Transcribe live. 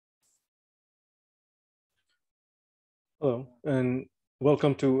Hello, and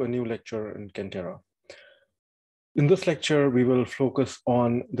welcome to a new lecture in Cantera. In this lecture, we will focus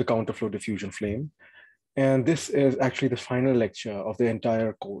on the counterflow diffusion flame, and this is actually the final lecture of the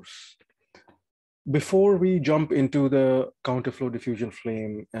entire course. Before we jump into the counterflow diffusion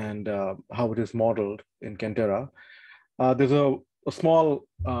flame and how it is modeled in Cantera, there's a small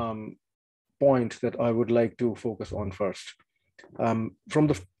point that I would like to focus on first. From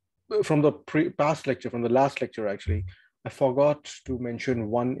the past lecture, from the last lecture actually, I forgot to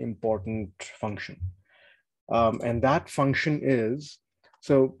mention one important function. And that function is,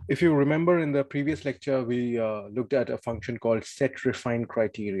 so if you remember in the previous lecture, we looked at a function called set refine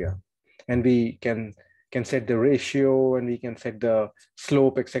criteria. And we can set the ratio and we can set the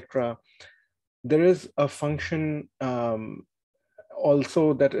slope, etc. There is a function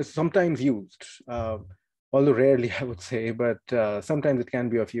also that is sometimes used, although rarely I would say, but sometimes it can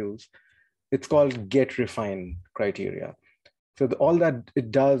be of use. It's called get refine criteria. So all that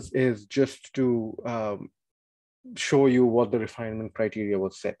it does is just to show you what the refinement criteria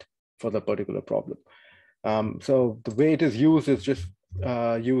was set for the particular problem. So the way it is used is just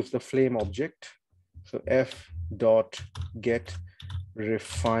use the flame object. So f dot get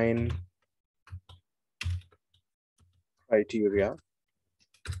refine criteria,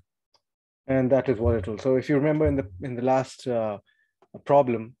 and that is what it will. So if you remember in the last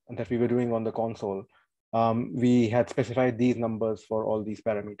problem that we were doing on the console, we had specified these numbers for all these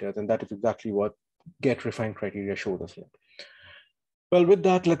parameters, and that is exactly what get refine criteria showed us here. Well, with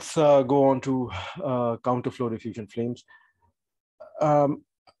that, let's go on to counterflow diffusion flames.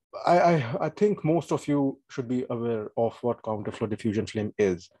 I think most of you should be aware of what counterflow diffusion flame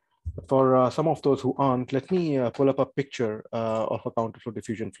is. For some of those who aren't, let me pull up a picture of a counterflow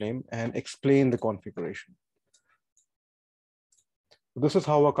diffusion flame and explain the configuration. This is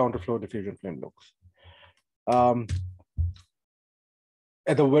how a counterflow diffusion flame looks.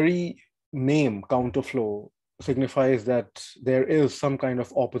 At the very name counterflow signifies that there is some kind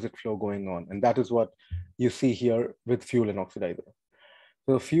of opposite flow going on. And that is what you see here with fuel and oxidizer.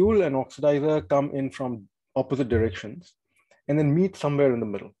 So fuel and oxidizer come in from opposite directions and then meet somewhere in the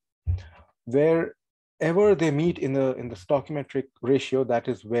middle. Wherever they meet in the stoichiometric ratio, that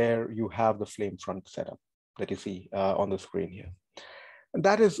is where you have the flame front setup that you see on the screen here. And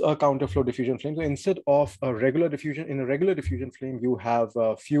that is a counterflow diffusion flame. So instead of a regular diffusion, in a regular diffusion flame, you have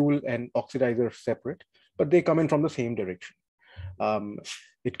fuel and oxidizer separate, but they come in from the same direction.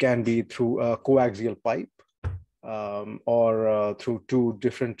 It can be through a coaxial pipe or through two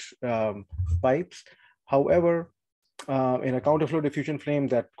different pipes. However, in a counterflow diffusion flame,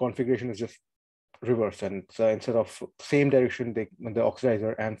 that configuration is just reversed. And so instead of same direction, the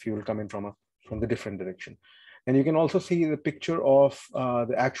oxidizer and fuel come in from the different direction. And you can also see the picture of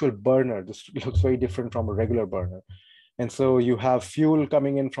the actual burner. This looks very different from a regular burner. And so you have fuel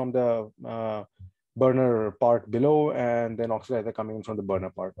coming in from the burner part below, and then oxidizer coming in from the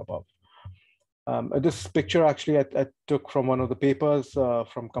burner part above. This picture actually I took from one of the papers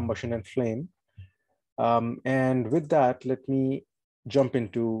from Combustion and Flame. And with that, let me jump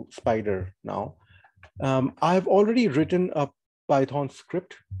into Spider now. I've already written a Python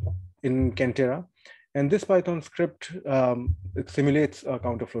script in Cantera. And this Python script, it simulates a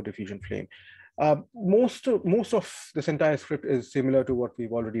counterflow diffusion flame. Most of this entire script is similar to what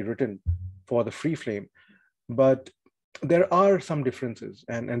we've already written for the free flame, but there are some differences,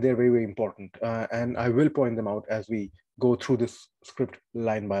 and they're very, very important. And I will point them out as we go through this script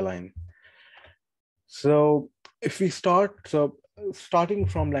line by line. So if we starting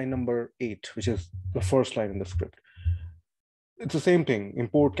from line number 8, which is the first line in the script, it's the same thing.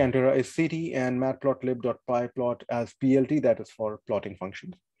 Import Cantera SCT and matplotlib.py plot as PLT, that is for plotting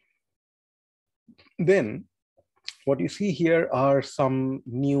functions. Then what you see here are some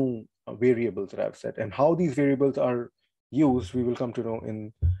new variables that I've set, and how these variables are used, we will come to know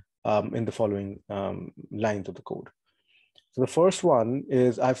in the following lines of the code. So the first one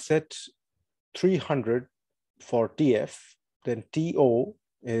is I've set 300 for TF, then TO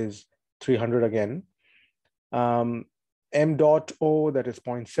is 300 again. M.O, that is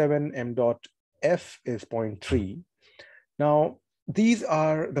 0.7, M.F is 0.3. Now, these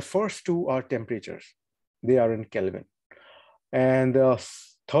are, the first two are temperatures. They are in Kelvin. And the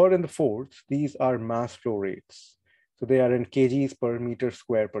third and the fourth, these are mass flow rates. So they are in kgs per meter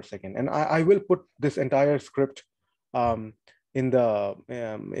square per second. And I will put this entire script in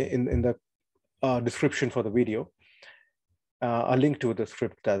the description for the video, a link to the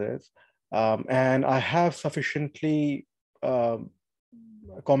script that is. And I have sufficiently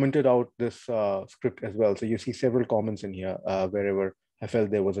commented out this script as well. So you see several comments in here wherever I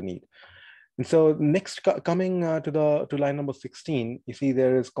felt there was a need. And so next coming to line number 16, you see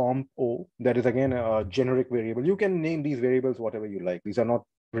there is comp O. That is again a generic variable. You can name these variables whatever you like. These are not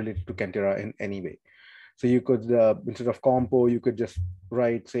related to Cantera in any way. So you could, instead of comp O, you could just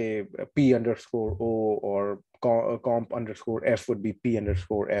write, say, P underscore O, or comp underscore F would be P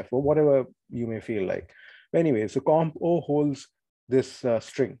underscore F, or whatever you may feel like. But anyway, so comp O holds this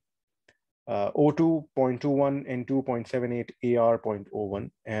string. O2.21 N2.78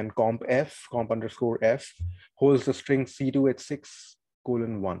 AR.01, and comp underscore F holds the string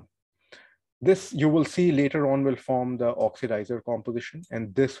C2H6:1. This you will see later on will form the oxidizer composition,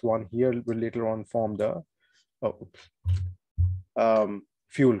 and this one here will later on form the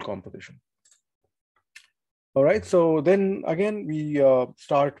fuel composition. All right, so then again, we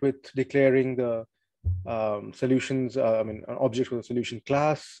start with declaring the solutions, an object with a solution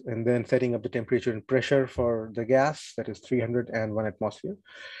class, and then setting up the temperature and pressure for the gas, that is 301 atmosphere.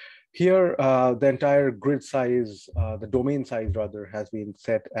 Here, the entire grid size, the domain size rather, has been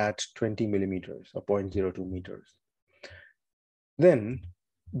set at 20 millimeters, or 0.02 meters. Then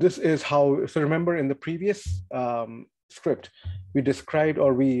this is how, so remember in the previous script, we described,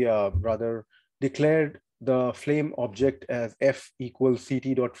 or we rather declared the flame object as F equals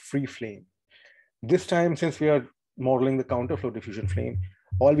CT.freeFlame. This time, since we are modeling the counterflow diffusion flame,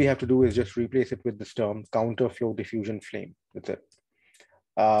 all we have to do is just replace it with this term, counterflow diffusion flame. That's it.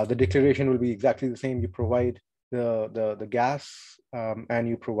 The declaration will be exactly the same. You provide the gas, and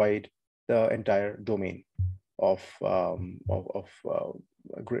you provide the entire domain of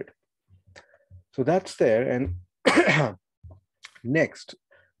grid. So that's there. And next,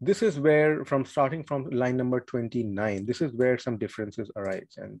 this is where, starting from line number 29, this is where some differences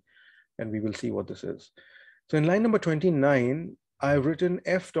arise, and we will see what this is. So in line number 29, I've written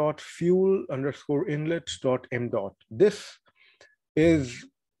f.fuel_inlet.m. This is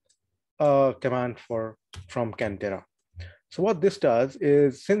a command from Cantera. So what this does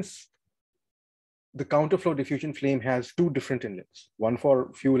is, since the counterflow diffusion flame has two different inlets, one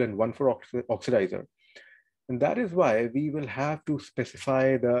for fuel and one for oxidizer, and that is why we will have to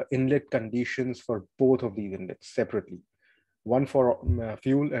specify the inlet conditions for both of these inlets separately. One for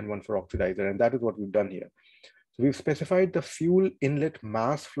fuel and one for oxidizer, and that is what we've done here. So we've specified the fuel inlet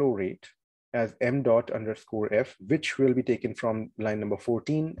mass flow rate as m._f, which will be taken from line number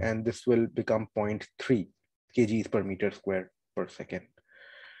 14, and this will become 0.3 kgs per meter square per second.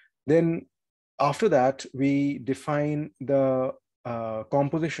 Then after that, we define the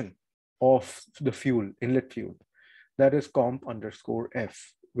composition of the fuel, inlet fuel, that is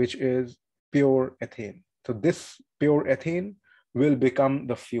comp_f, which is pure ethane. So this pure ethane will become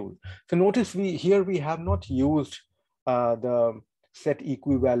the fuel. So notice we have not used the set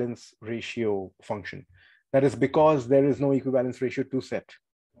equivalence ratio function. That is because there is no equivalence ratio to set.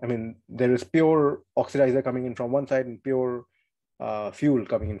 I mean, there is pure oxidizer coming in from one side and pure fuel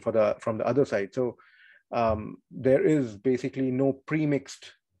coming in from the other side. So there is basically no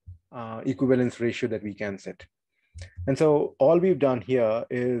pre-mixed equivalence ratio that we can set. And so all we've done here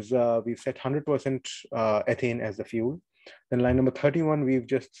is we've set 100% ethane as the fuel. Then line number 31, we've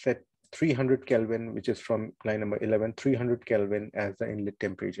just set 300 Kelvin, which is from line number 11, 300 Kelvin as the inlet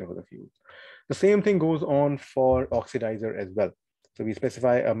temperature for the fuel. The same thing goes on for oxidizer as well. So we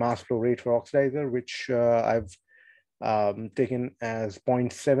specify a mass flow rate for oxidizer, which I've taken as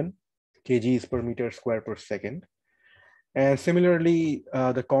 0.7 kgs per meter square per second. And similarly,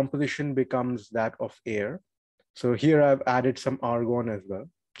 the composition becomes that of air. So here I've added some argon as well,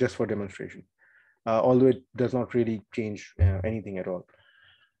 just for demonstration, although it does not really change anything at all.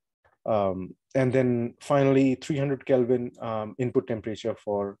 And then finally, 300 Kelvin input temperature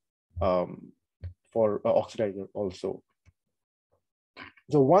for oxidizer also.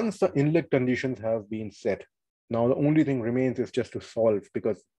 So once the inlet conditions have been set, now the only thing remains is just to solve,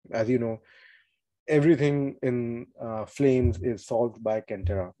 because as you know, everything in flames is solved by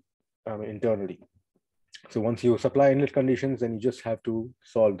Cantera internally. So once you supply inlet conditions, then you just have to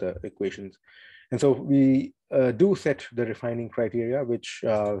solve the equations. And so we do set the refining criteria, which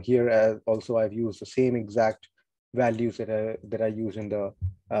here also I've used the same exact values that I used in the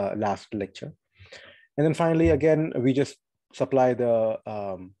last lecture. And then finally, again, we just supply the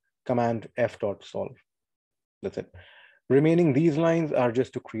command f.solve. That's it. Remaining these lines are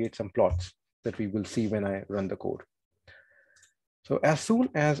just to create some plots that we will see when I run the code. So as soon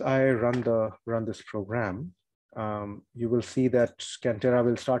as I run this program, you will see that Cantera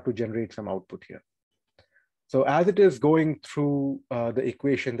will start to generate some output here. So as it is going through the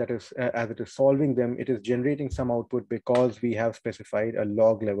equation, that is, as it is solving them, it is generating some output because we have specified a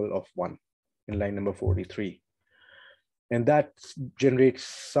log level of 1 in line number 43. And that generates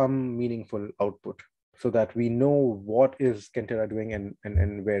some meaningful output so that we know what is Cantera doing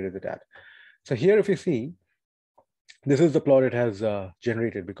and where is it at. So here, if you see, this is the plot it has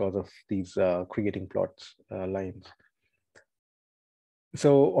generated because of these creating plots lines.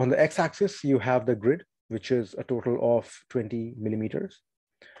 So on the x-axis, you have the grid, which is a total of 20 millimeters.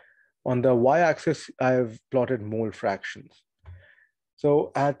 On the y-axis, I've plotted mole fractions.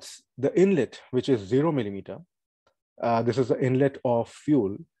 So at the inlet, which is 0 millimeter, this is the inlet of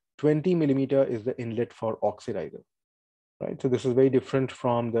fuel. 20 millimeter is the inlet for oxidizer, right? So this is very different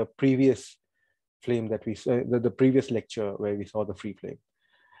from the previous flame that we saw, the previous lecture where we saw the free flame.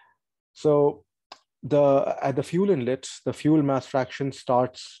 So at the fuel inlet, the fuel mass fraction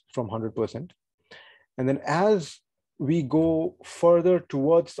starts from 100%. And then as we go further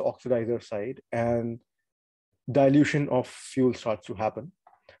towards the oxidizer side and dilution of fuel starts to happen,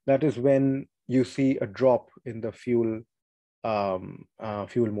 that is when you see a drop in the fuel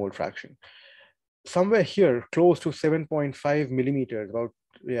mole fraction. Somewhere here, close to 7.5 millimeters, about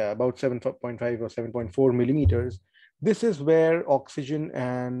 7.5 or 7.4 millimeters, this is where oxygen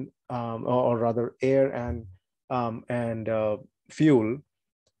and, or rather air and fuel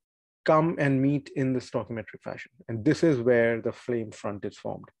come and meet in the stoichiometric fashion. And this is where the flame front is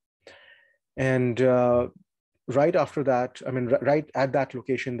formed. And right after that, right at that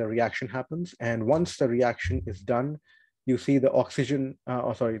location, the reaction happens. And once the reaction is done, you see the oxygen,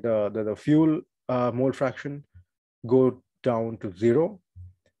 the fuel mole fraction go down to 0.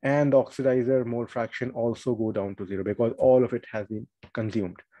 And the oxidizer mole fraction also go down to 0 because all of it has been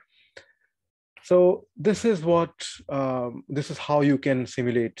consumed. So this is how you can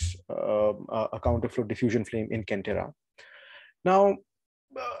simulate a counterflow diffusion flame in Cantera. Now,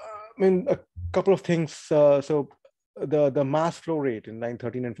 a couple of things. So the mass flow rate in line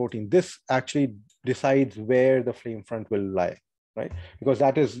 13 and 14, this actually decides where the flame front will lie, right? Because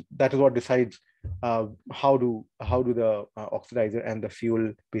that is what decides how do the oxidizer and the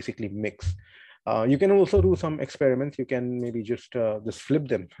fuel basically mix. You can also do some experiments. You can maybe just flip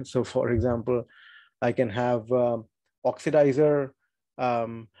them. So for example, I can have oxidizer,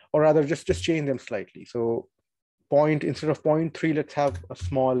 or rather just change them slightly. So instead of 0.3, let's have a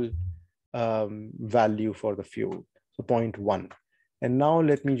small value for the fuel. So 0.1. And now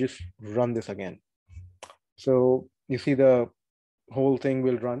let me just run this again. So you see the whole thing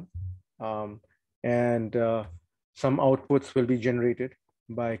will run, and some outputs will be generated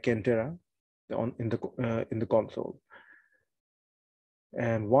by Cantera in the console.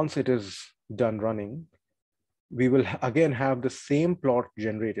 And once it is done running, we will again have the same plot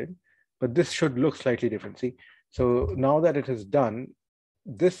generated, but this should look slightly different. See, so now that it is done,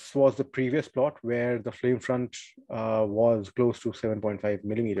 this was the previous plot where the flame front was close to 7.5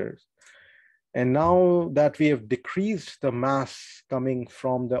 millimeters. And now that we have decreased the mass coming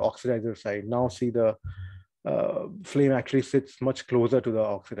from the oxidizer side, now see the flame actually sits much closer to the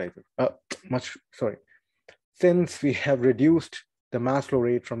oxidizer. Since we have reduced the mass flow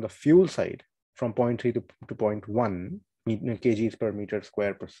rate from the fuel side from 0.3 to 0.1 kgs per meter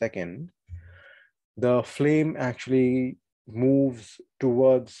square per second, the flame actually moves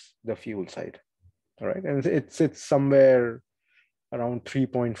towards the fuel side. All right, and it sits somewhere around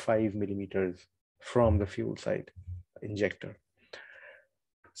 3.5 millimeters from the fuel side injector.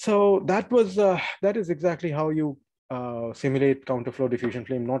 So that is exactly how you simulate counterflow diffusion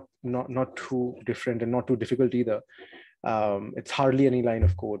flame. Not too different and not too difficult either. It's hardly any line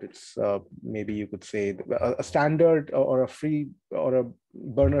of code. It's maybe you could say a standard or a free or a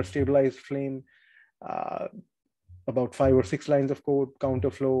burner stabilized flame, about 5 or 6 lines of code.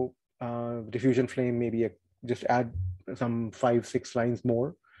 Counterflow diffusion flame, maybe just add some 5-6 lines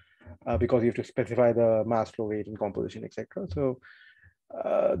more because you have to specify the mass flow rate and composition, etc. So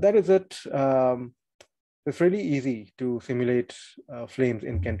that is it. It's really easy to simulate flames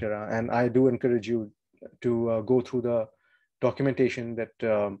in Cantera, and I do encourage you to go through the documentation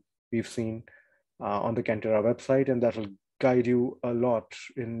that we've seen on the Cantera website, and that will guide you a lot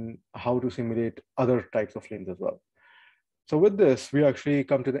in how to simulate other types of flames as well. So with this, we actually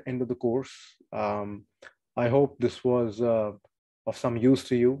come to the end of the course. I hope this was of some use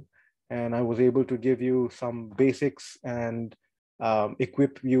to you, and I was able to give you some basics and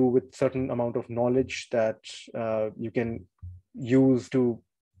equip you with certain amount of knowledge that you can use to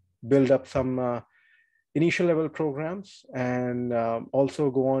build up some initial level programs and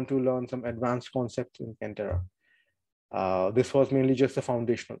also go on to learn some advanced concepts in Cantera. This was mainly just the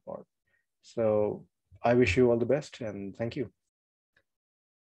foundational part. So I wish you all the best and thank you.